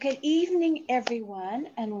Good evening, everyone,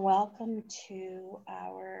 and welcome to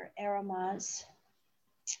our Aramaz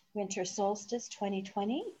Winter Solstice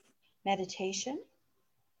 2020 meditation.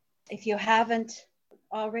 If you haven't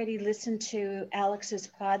already listened to Alex's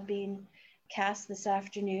Podbean cast this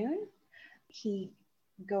afternoon, he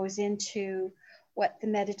goes into what the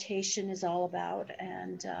meditation is all about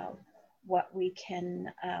and what we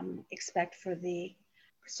can expect for the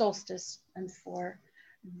solstice and for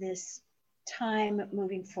this time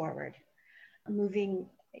moving forward,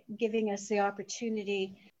 giving us the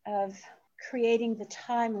opportunity of creating the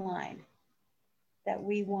timeline that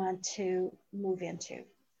we want to move into.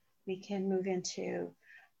 We can move into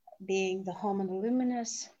being the Homo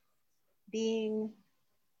luminous being,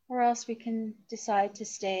 or else we can decide to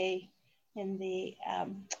stay in the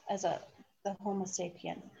the Homo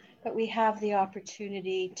sapien. But we have the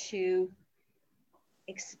opportunity to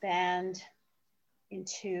expand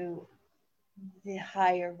into the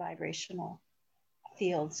higher vibrational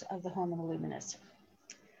fields of the Homo luminous.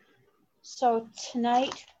 So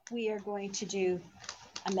tonight we are going to do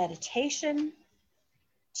a meditation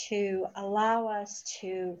to allow us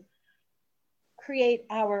to create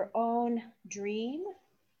our own dream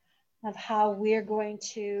of how we're going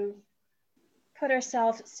to set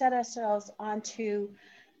ourselves onto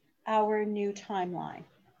our new timeline.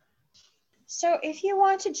 So if you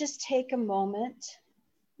want to just take a moment,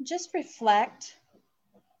 just reflect.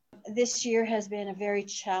 This year has been a very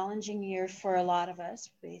challenging year for a lot of us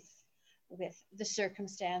with the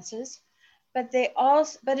circumstances, but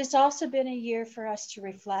it's also been a year for us to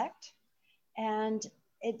reflect, and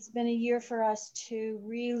it's been a year for us to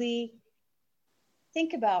really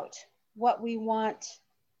think about what we want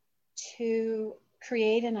to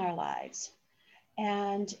create in our lives.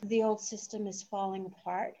 And the old system is falling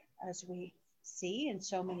apart, as we see in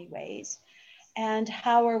so many ways. And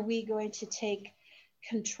how are we going to take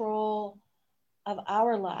control of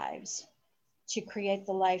our lives to create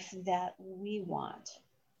the life that we want?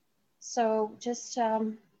 So just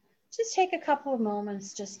take a couple of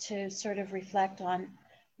moments just to sort of reflect on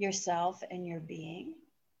yourself and your being.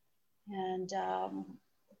 And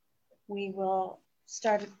we will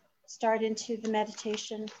start into the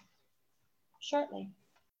meditation shortly.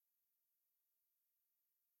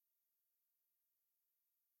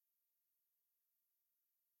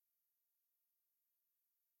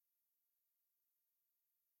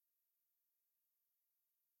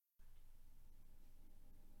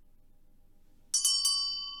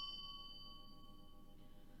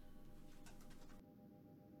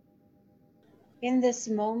 In this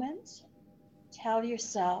moment, tell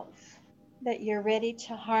yourself that you're ready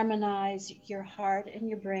to harmonize your heart and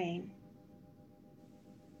your brain.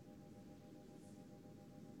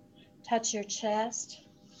 Touch your chest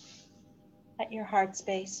at your heart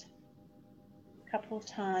space a couple of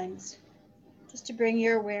times, just to bring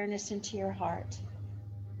your awareness into your heart.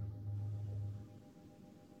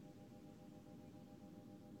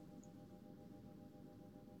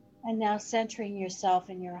 And now centering yourself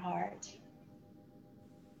in your heart.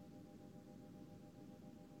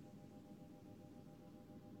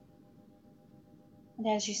 And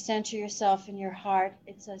as you center yourself in your heart,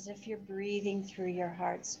 it's as if you're breathing through your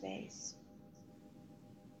heart space.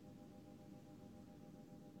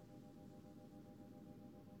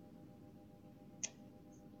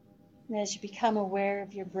 And as you become aware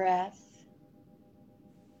of your breath,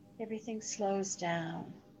 everything slows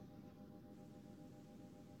down.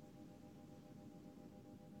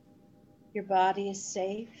 Your body is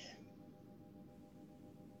safe.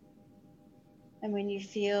 And when you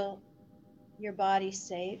feel your body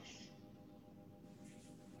safe,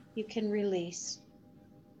 you can release.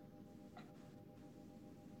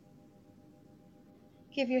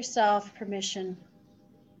 Give yourself permission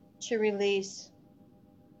to release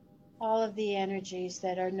all of the energies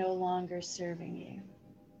that are no longer serving you.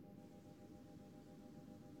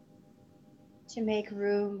 To make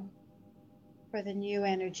room for the new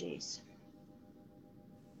energies,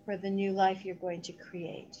 for the new life you're going to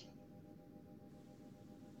create.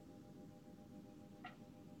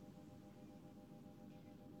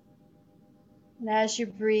 And as you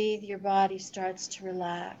breathe, your body starts to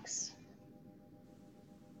relax,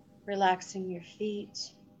 relaxing your feet.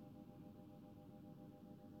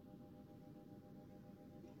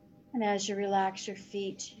 And as you relax your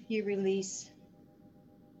feet, you release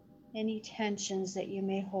any tensions that you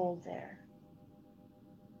may hold there.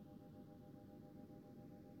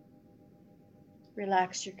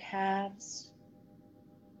 Relax your calves.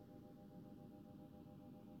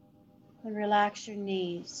 And relax your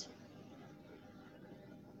knees.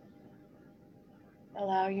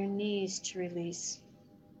 Allow your knees to release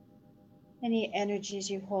any energies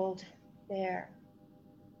you hold there.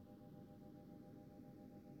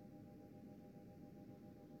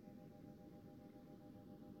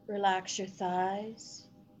 Relax your thighs.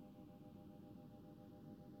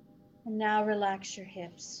 And now relax your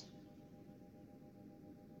hips.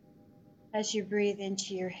 As you breathe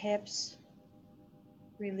into your hips,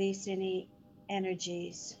 release any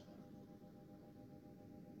energies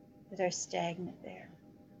that are stagnant there.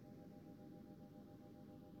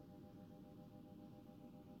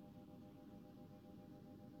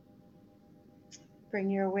 Bring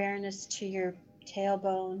your awareness to your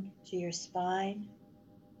tailbone, to your spine,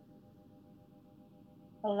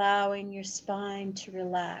 allowing your spine to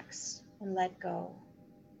relax and let go,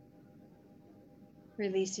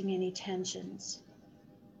 releasing any tensions.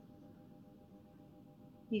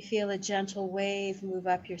 You feel a gentle wave move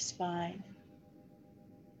up your spine,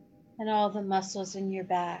 and all the muscles in your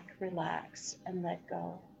back relax and let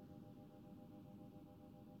go.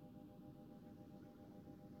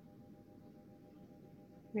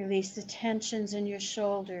 Release the tensions in your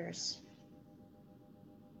shoulders.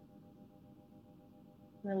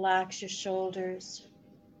 Relax your shoulders.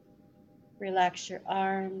 Relax your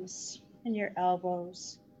arms and your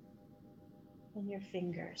elbows and your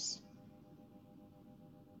fingers.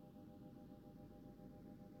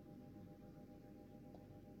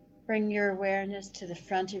 Bring your awareness to the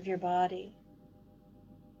front of your body,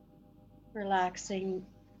 relaxing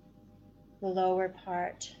the lower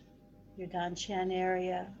part, your Danchan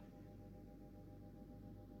area.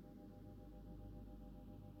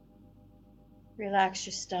 Relax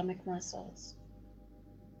your stomach muscles.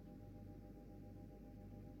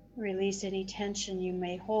 Release any tension you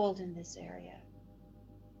may hold in this area.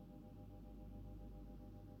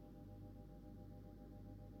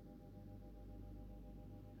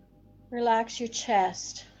 Relax your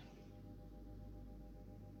chest.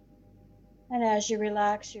 And as you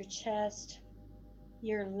relax your chest,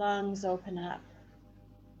 your lungs open up.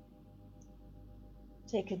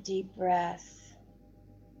 Take a deep breath.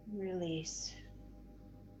 Release.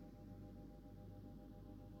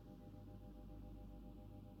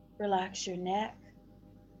 Relax your neck.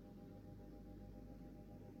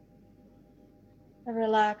 And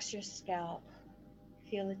relax your scalp.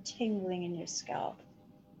 Feel a tingling in your scalp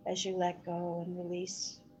as you let go and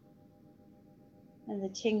release. And the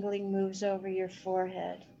tingling moves over your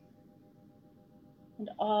forehead. And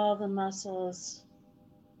all the muscles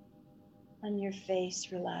on your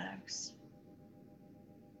face relax.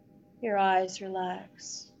 Your eyes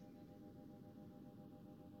relax.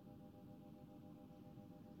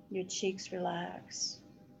 Your cheeks relax.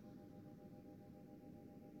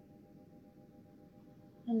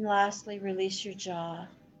 And lastly, release your jaw.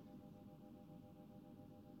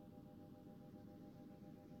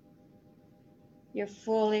 You're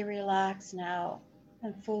fully relaxed now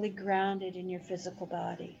and fully grounded in your physical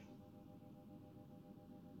body.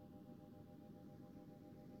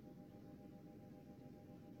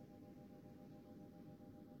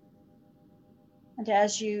 And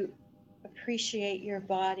as you appreciate your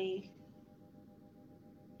body,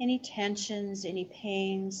 any tensions, any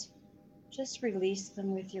pains, just release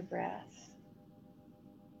them with your breath.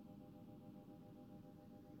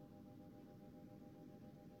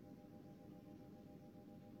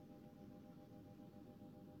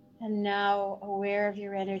 And now, aware of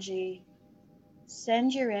your energy,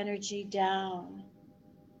 send your energy down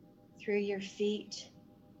through your feet,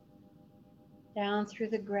 down through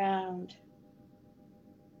the ground,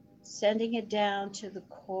 sending it down to the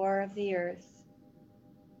core of the earth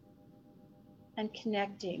and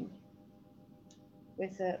connecting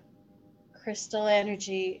with the crystal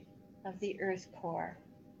energy of the earth core.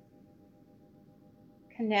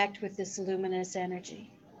 Connect with this luminous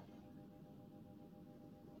energy.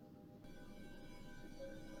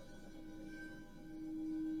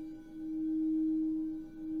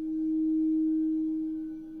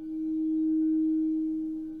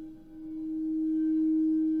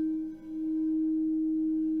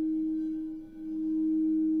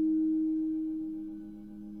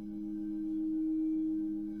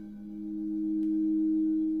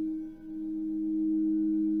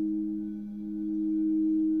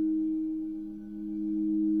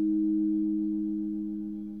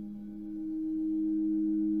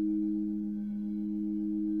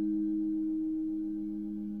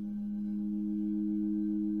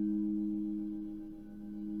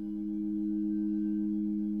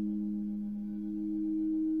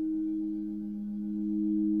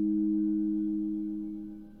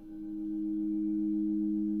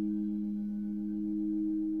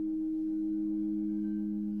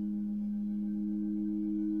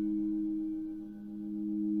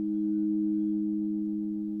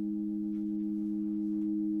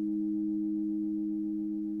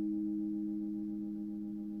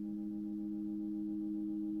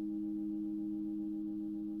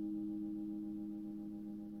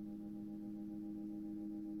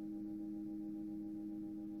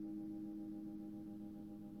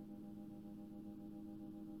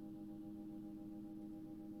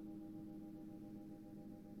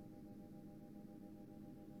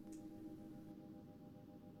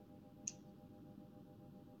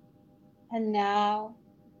 And now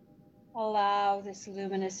allow this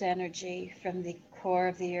luminous energy from the core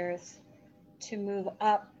of the earth to move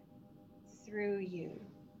up through you,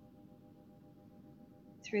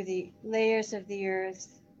 through the layers of the earth,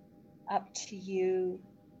 up to you,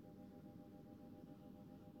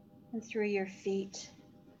 and through your feet,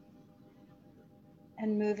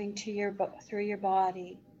 and moving to through your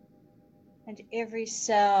body, and every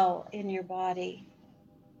cell in your body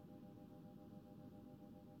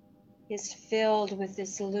is filled with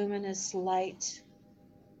this luminous light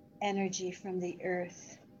energy from the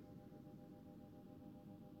earth.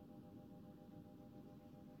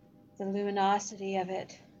 The luminosity of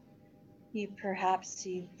it, you perhaps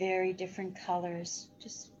see very different colors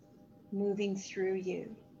just moving through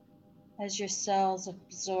you as your cells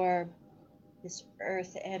absorb this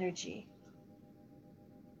earth energy.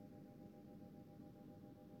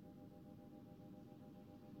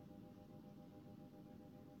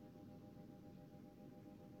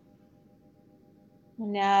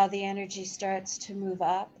 Now the energy starts to move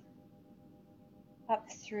up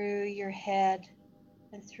through your head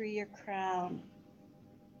and through your crown.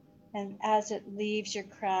 And as it leaves your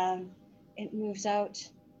crown, it moves out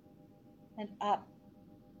and up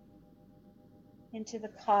into the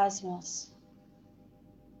cosmos,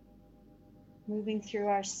 moving through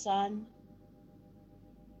our sun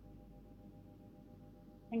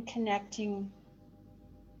and connecting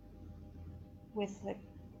with the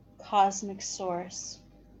cosmic source.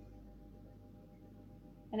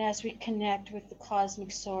 And as we connect with the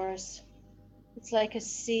cosmic source, it's like a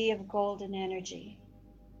sea of golden energy.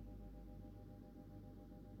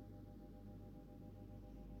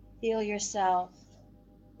 Feel yourself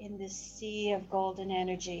in this sea of golden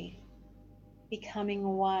energy, becoming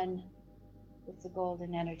one with the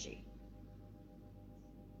golden energy.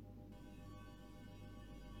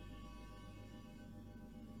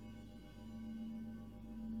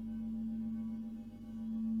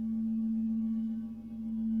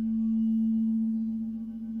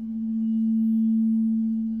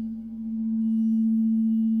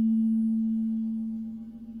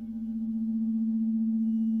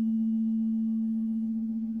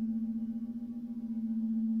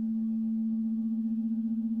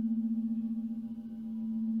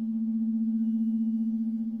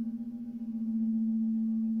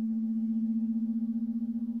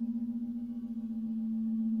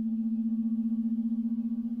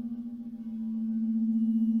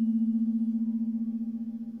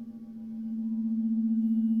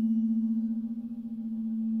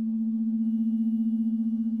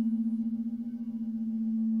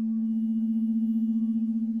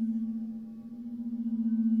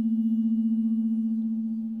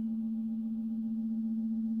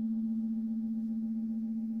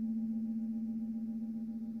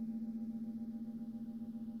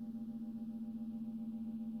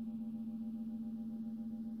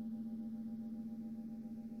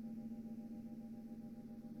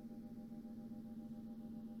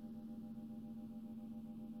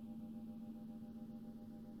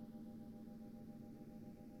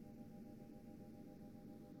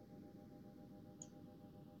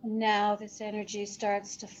 And now this energy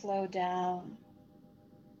starts to flow down,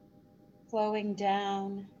 flowing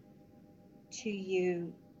down to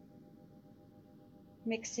you,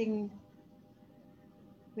 mixing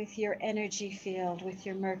with your energy field, with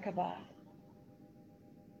your Merkaba,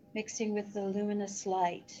 mixing with the luminous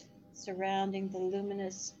light, surrounding the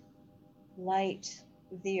luminous light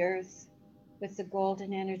of the earth with the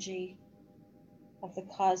golden energy of the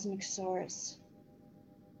cosmic source,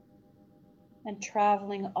 and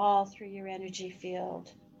traveling all through your energy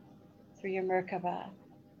field, through your Merkaba,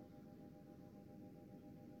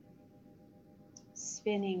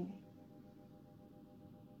 spinning,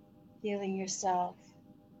 feeling yourself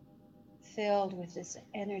filled with this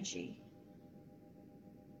energy,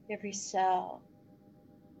 every cell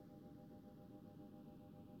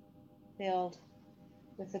filled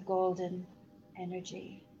with the golden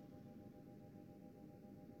energy.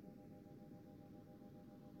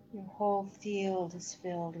 Your whole field is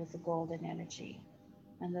filled with the golden energy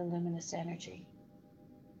and the luminous energy.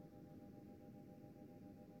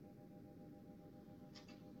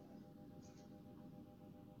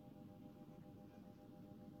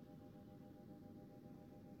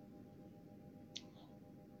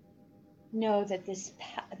 Know that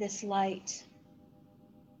this light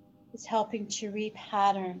is helping to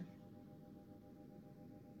repattern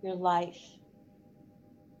your life,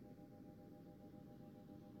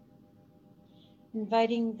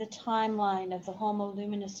 inviting the timeline of the Homo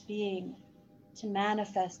Luminous being to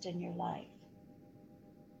manifest in your life.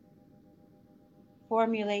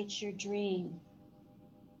 Formulate your dream.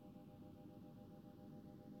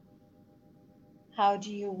 How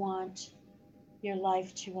do you want your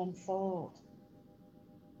life to unfold?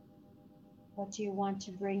 What do you want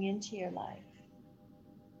to bring into your life?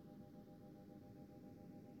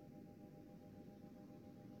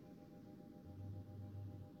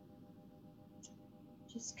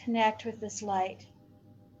 Just connect with this light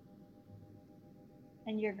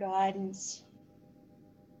and your guidance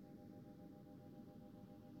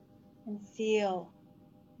and feel,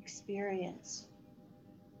 experience,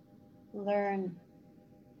 learn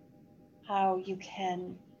how you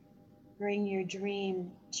can bring your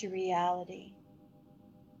dream to reality.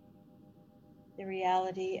 The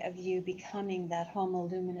reality of you becoming that Homo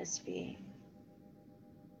Luminous being.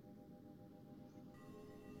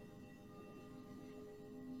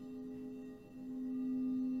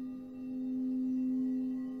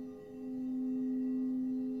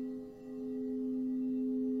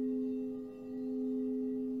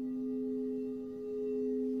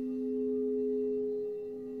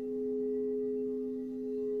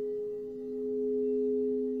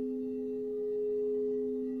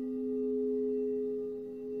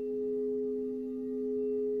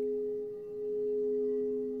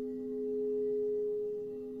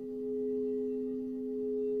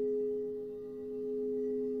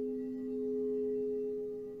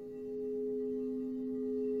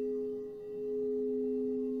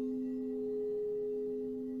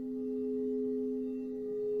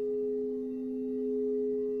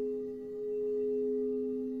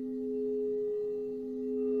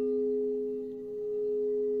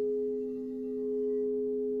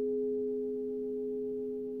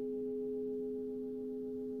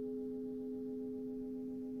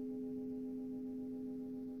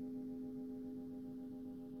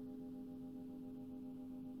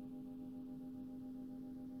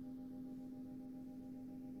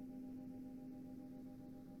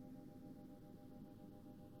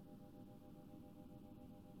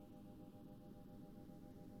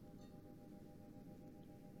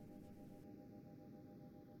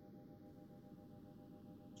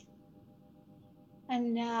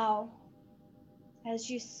 And now, as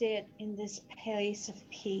you sit in this place of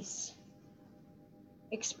peace,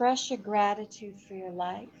 express your gratitude for your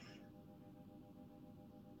life.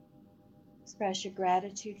 Express your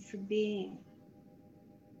gratitude for being.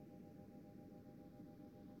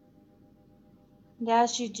 And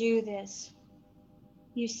as you do this,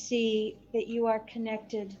 you see that you are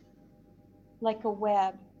connected like a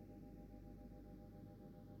web.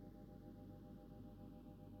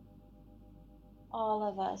 All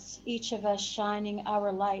of us, each of us shining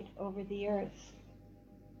our light over the earth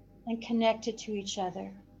and connected to each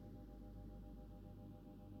other.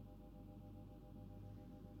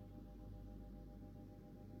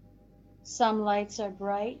 Some lights are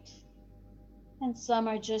bright and some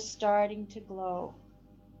are just starting to glow.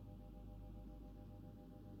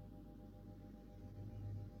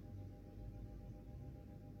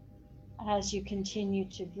 As you continue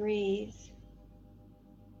to breathe,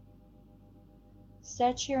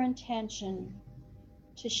 set your intention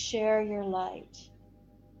to share your light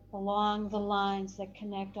along the lines that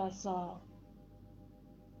connect us all.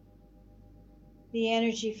 The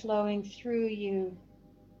energy flowing through you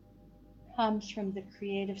comes from the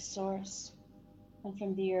creative source and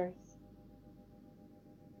from the earth.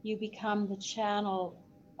 You become the channel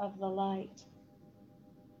of the light.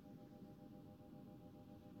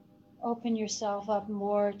 Open yourself up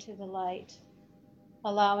more to the light,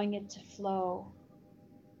 allowing it to flow,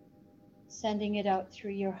 sending it out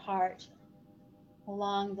through your heart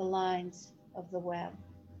along the lines of the web.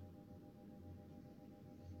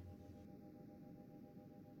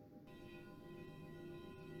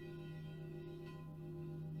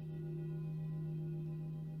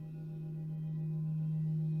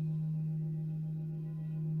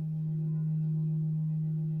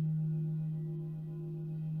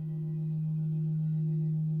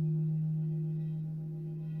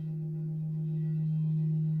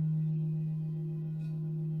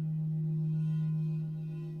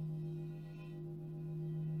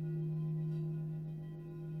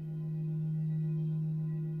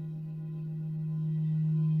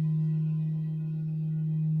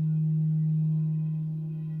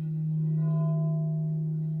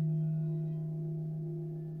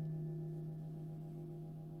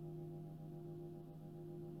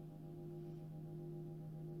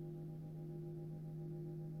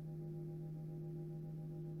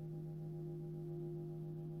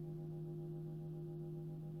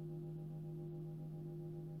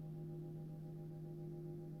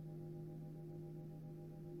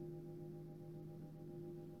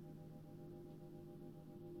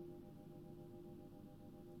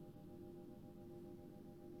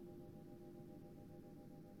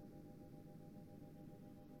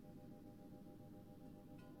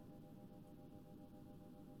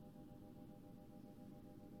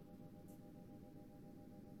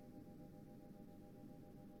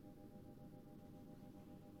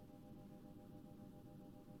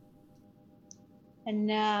 And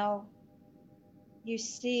now you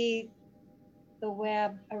see the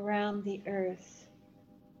web around the earth.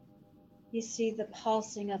 You see the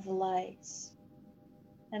pulsing of the lights.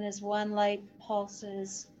 And as one light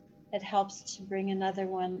pulses, it helps to bring another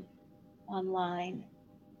one online.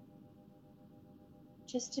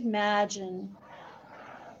 Just imagine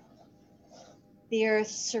the earth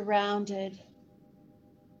surrounded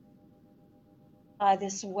by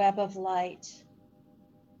this web of light,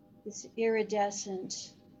 this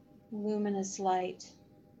iridescent, luminous light,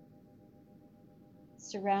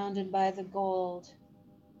 surrounded by the gold,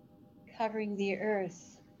 covering the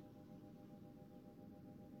earth.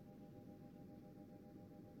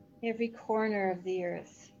 Every corner of the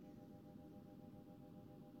earth.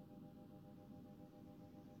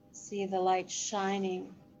 See the light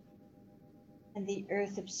shining and the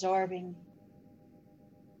earth absorbing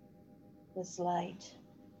this light.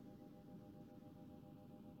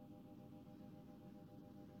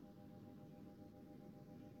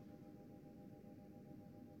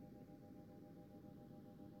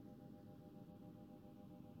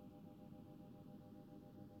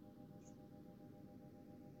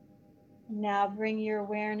 Now bring your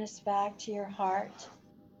awareness back to your heart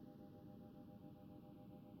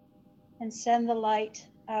and send the light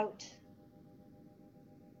out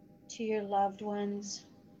to your loved ones,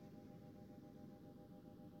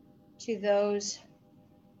 to those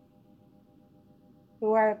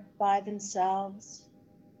who are by themselves,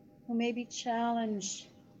 who may be challenged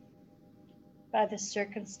by the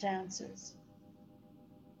circumstances.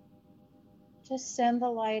 Just send the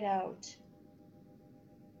light out.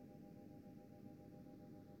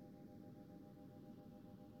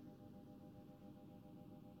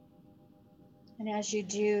 And as you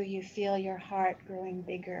do, you feel your heart growing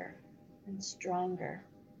bigger and stronger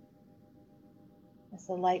as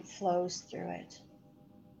the light flows through it.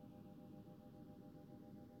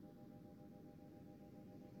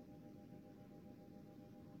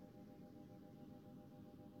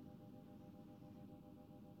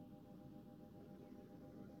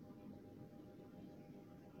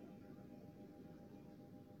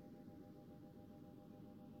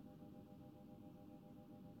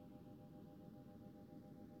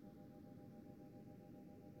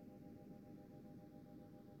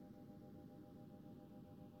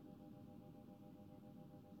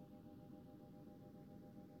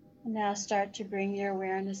 And now start to bring your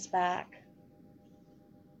awareness back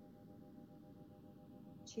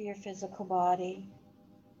to your physical body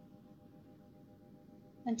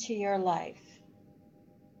and to your life.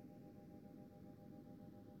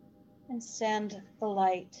 And send the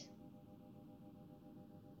light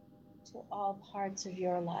to all parts of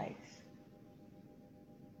your life.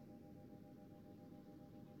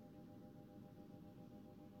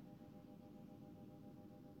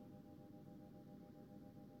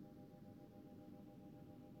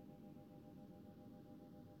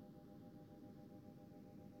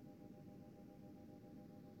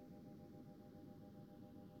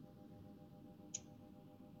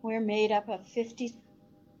 We're made up of 50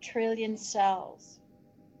 trillion cells.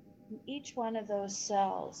 And each one of those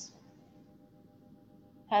cells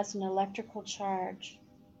has an electrical charge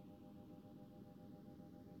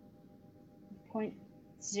of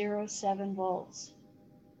 0.07 volts.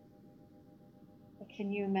 But can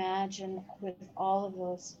you imagine with all of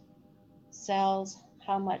those cells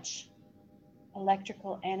how much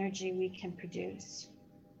electrical energy we can produce,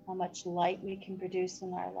 how much light we can produce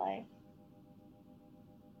in our life?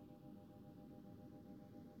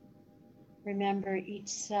 Remember, each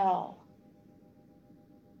cell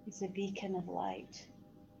is a beacon of light.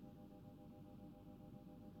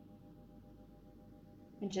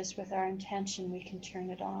 And just with our intention, we can turn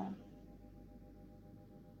it on.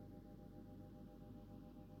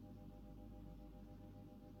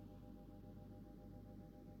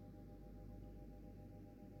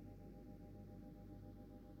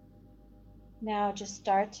 Now just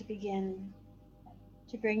start to begin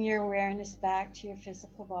to bring your awareness back to your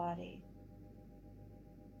physical body,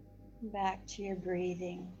 back to your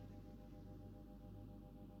breathing,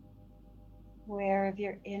 aware of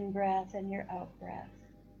your in-breath and your out-breath.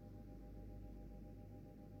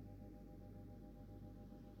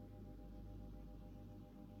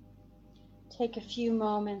 Take a few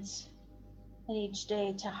moments in each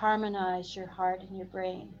day to harmonize your heart and your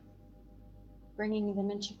brain, bringing them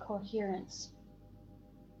into coherence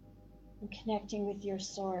and connecting with your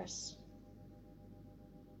source.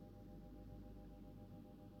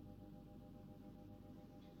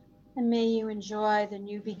 And may you enjoy the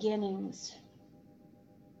new beginnings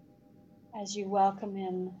as you welcome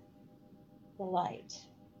in the light.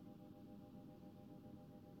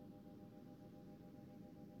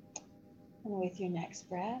 And with your next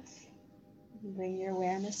breath, bring your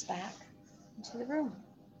awareness back into the room.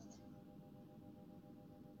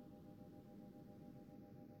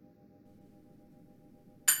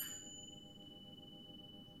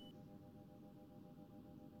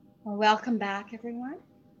 Well, welcome back, everyone.